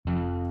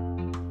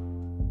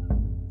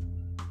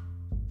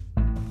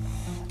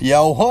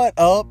Yo, what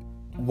up?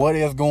 What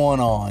is going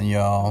on,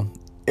 y'all?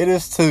 It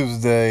is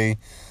Tuesday,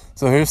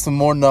 so here's some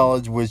more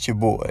knowledge with your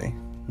boy.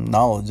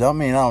 Knowledge, I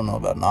don't know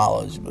about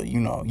knowledge, but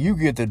you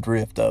get the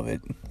drift of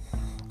it.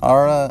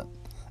 Alright?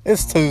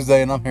 It's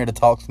Tuesday, and I'm here to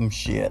talk some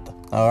shit.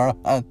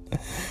 Alright?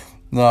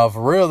 Now,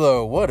 for real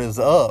though, what is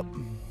up?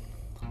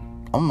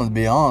 I'm gonna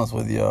be honest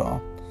with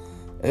y'all.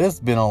 It's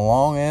been a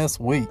long-ass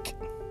week.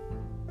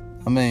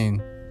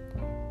 Damn,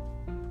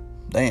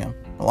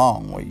 a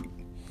long week.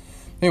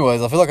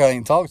 Anyways, I feel like I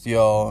ain't talked to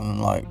y'all in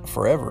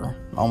forever,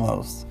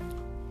 almost.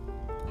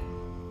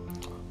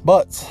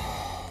 But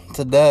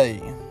today,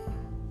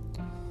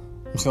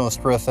 I'm just gonna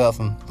stress out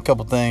a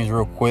couple things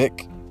real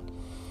quick.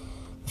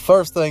 The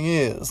first thing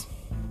is,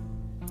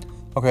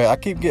 I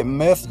keep getting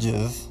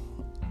messages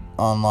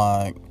on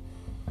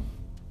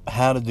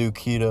how to do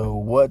keto,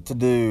 what to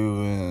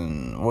do,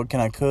 and what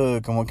can I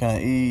cook, and what can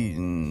I eat,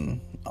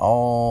 and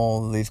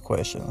all these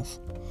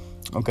questions.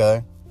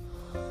 Okay?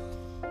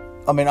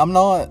 I'm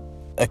not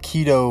a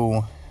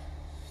keto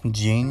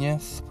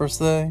genius per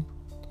se,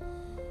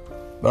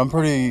 but I'm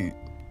pretty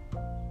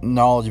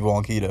knowledgeable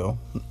on keto.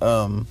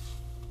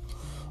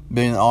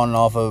 Been on and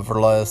off of it for the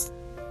last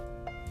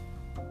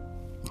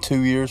 2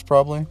 years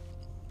probably,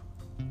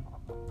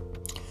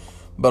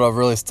 but I've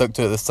really stuck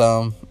to it this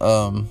time.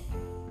 Hell,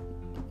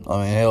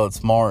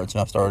 it's March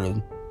and I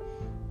started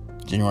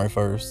January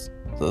 1st,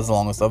 so that's the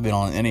longest I've been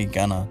on any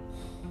kind of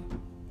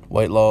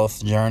weight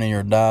loss journey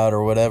or diet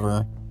or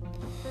whatever.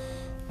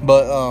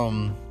 But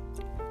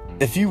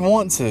if you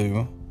want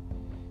to,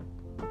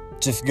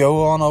 just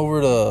go on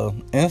over to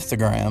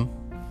Instagram,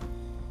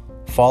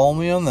 follow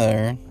me on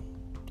there.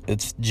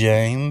 It's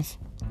James_Mission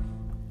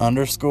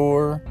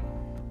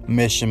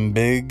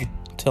Big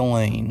to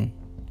Lean.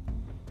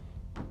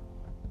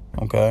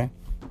 Okay?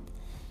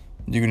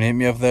 You can hit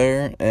me up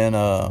there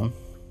and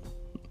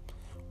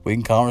we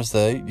can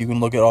conversate. You can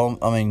look at all,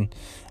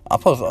 I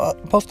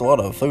post a lot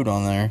of food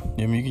on there.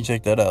 You can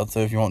check that out too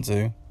if you want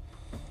to.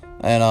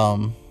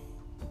 And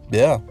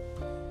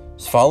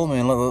just follow me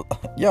and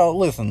y'all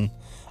listen.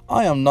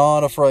 I am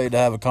not afraid to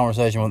have a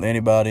conversation with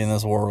anybody in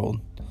this world.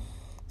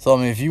 So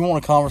if you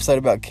want to conversate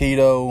about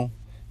keto,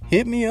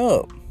 hit me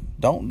up.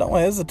 Don't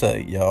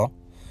hesitate, y'all.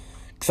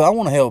 Because I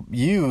want to help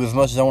you as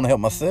much as I want to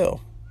help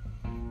myself.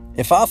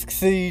 If I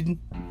succeed,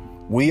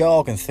 we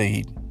all can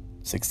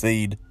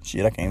succeed.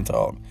 Shit, I can't even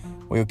talk.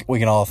 We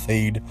can all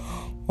seed.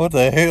 What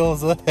the hell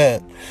is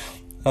that?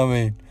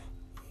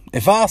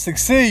 If I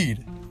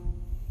succeed,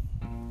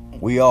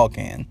 we all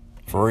can.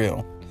 For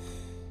real.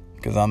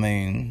 Because, I'm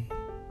the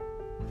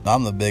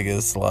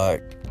biggest,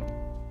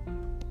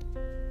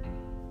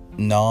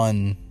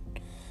 non-dieter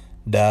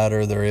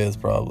there is,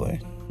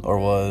 probably. Or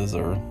was,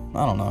 or,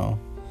 I don't know.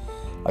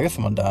 I guess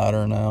I'm a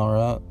dieter now,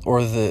 right? Or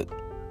is it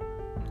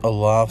a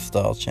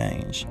lifestyle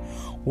change?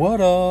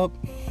 What up?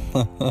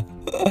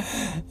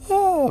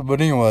 But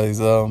anyways,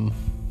 don't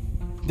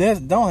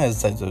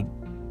hesitate to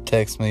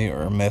text me,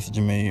 or message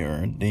me,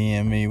 or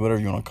DM me, whatever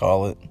you want to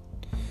call it.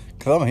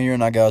 Because I'm here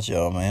and I got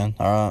y'all, man.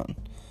 Alright?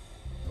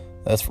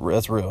 That's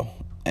real.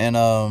 And,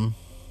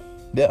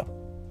 But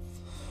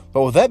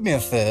with that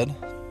being said,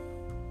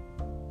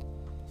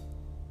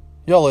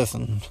 y'all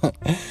listen.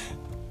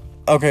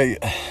 Okay.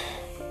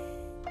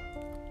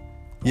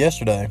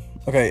 Yesterday.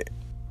 Okay.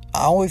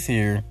 I always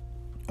hear,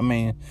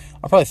 I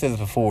probably said this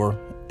before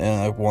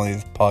in one of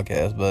these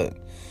podcasts, but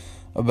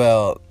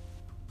about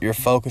your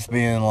focus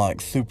being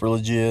super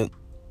legit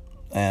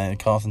and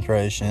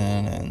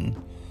concentration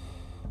and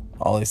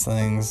all these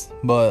things.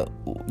 But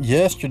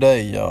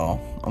yesterday, y'all,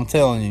 I'm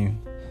telling you,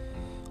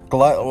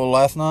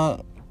 last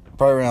night,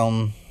 probably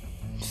around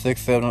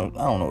 6, 7,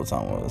 I don't know what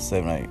time it was,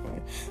 7, 8,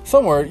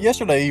 somewhere,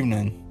 yesterday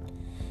evening,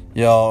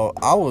 y'all,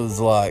 I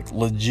was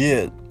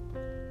legit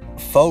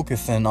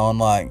focusing on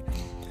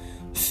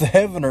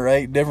 7 or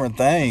 8 different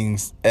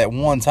things at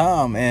one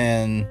time,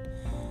 and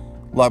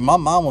my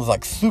mind was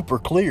super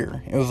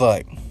clear. It was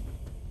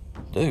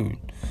dude,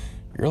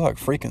 you're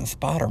freaking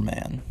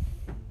Spider-Man.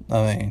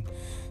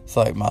 It's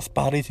my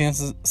spidey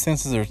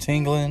senses are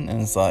tingling,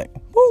 and it's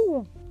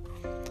woo!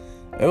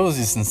 It was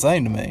just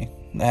insane to me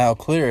how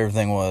clear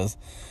everything was.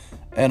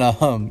 And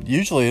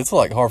usually it's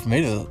hard for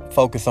me to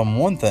focus on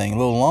one thing,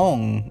 let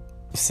alone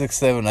 6,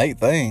 7, 8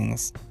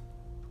 things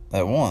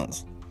at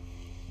once.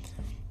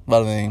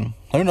 But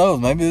who knows?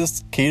 Maybe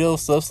this keto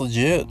stuff's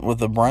legit with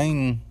the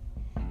brain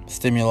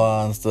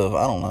stimuli and stuff.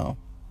 I don't know.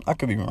 I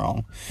could be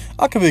wrong.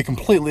 I could be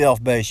completely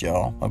off base,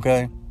 y'all.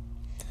 Okay?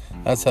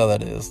 That's how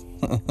that is.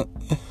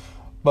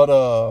 But,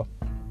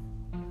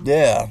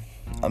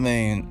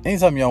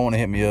 anytime y'all want to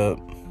hit me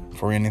up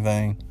for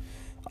anything,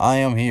 I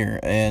am here.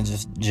 And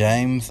just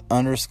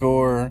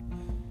James_Mission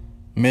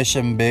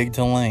Big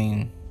to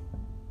Lean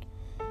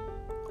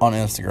on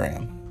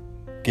Instagram.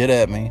 Get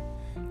at me.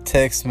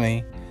 Text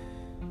me.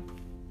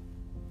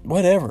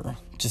 Whatever.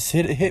 Just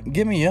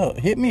get me up.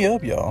 Hit me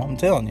up, y'all. I'm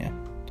telling you.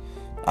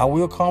 I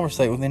will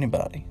conversate with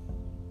anybody.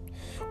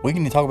 We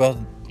can talk about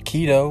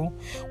keto.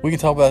 We can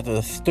talk about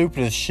the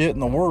stupidest shit in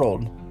the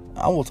world.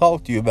 I will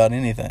talk to you about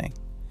anything.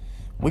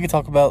 We can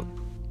talk about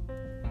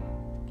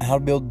how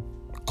to build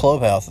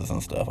clubhouses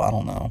and stuff. I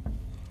don't know.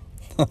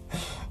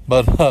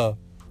 But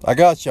I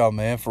got y'all,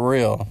 man, for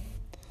real.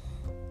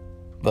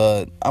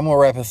 But I'm gonna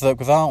wrap this up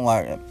because I don't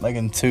like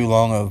making too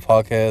long of a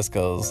podcast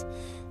because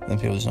then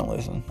people just don't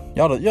listen.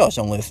 Y'all just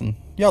don't listen.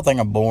 Y'all think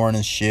I'm boring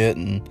and shit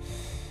and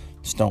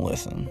just don't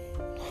listen.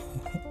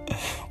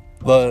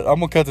 But I'm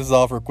gonna cut this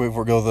off real quick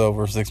before it goes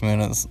over 6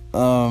 minutes.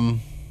 That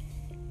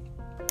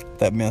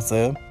being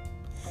said,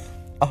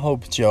 I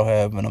hope that y'all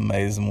have an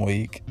amazing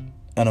week,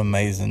 an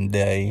amazing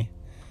day.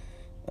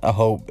 I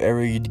hope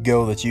every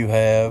goal that you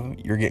have,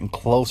 you're getting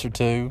closer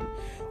to,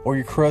 or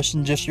you're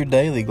crushing just your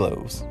daily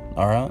goals.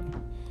 Alright?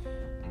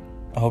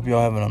 I hope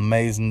y'all have an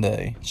amazing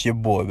day. It's your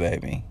boy,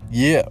 baby.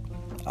 Yeah,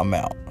 I'm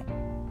out.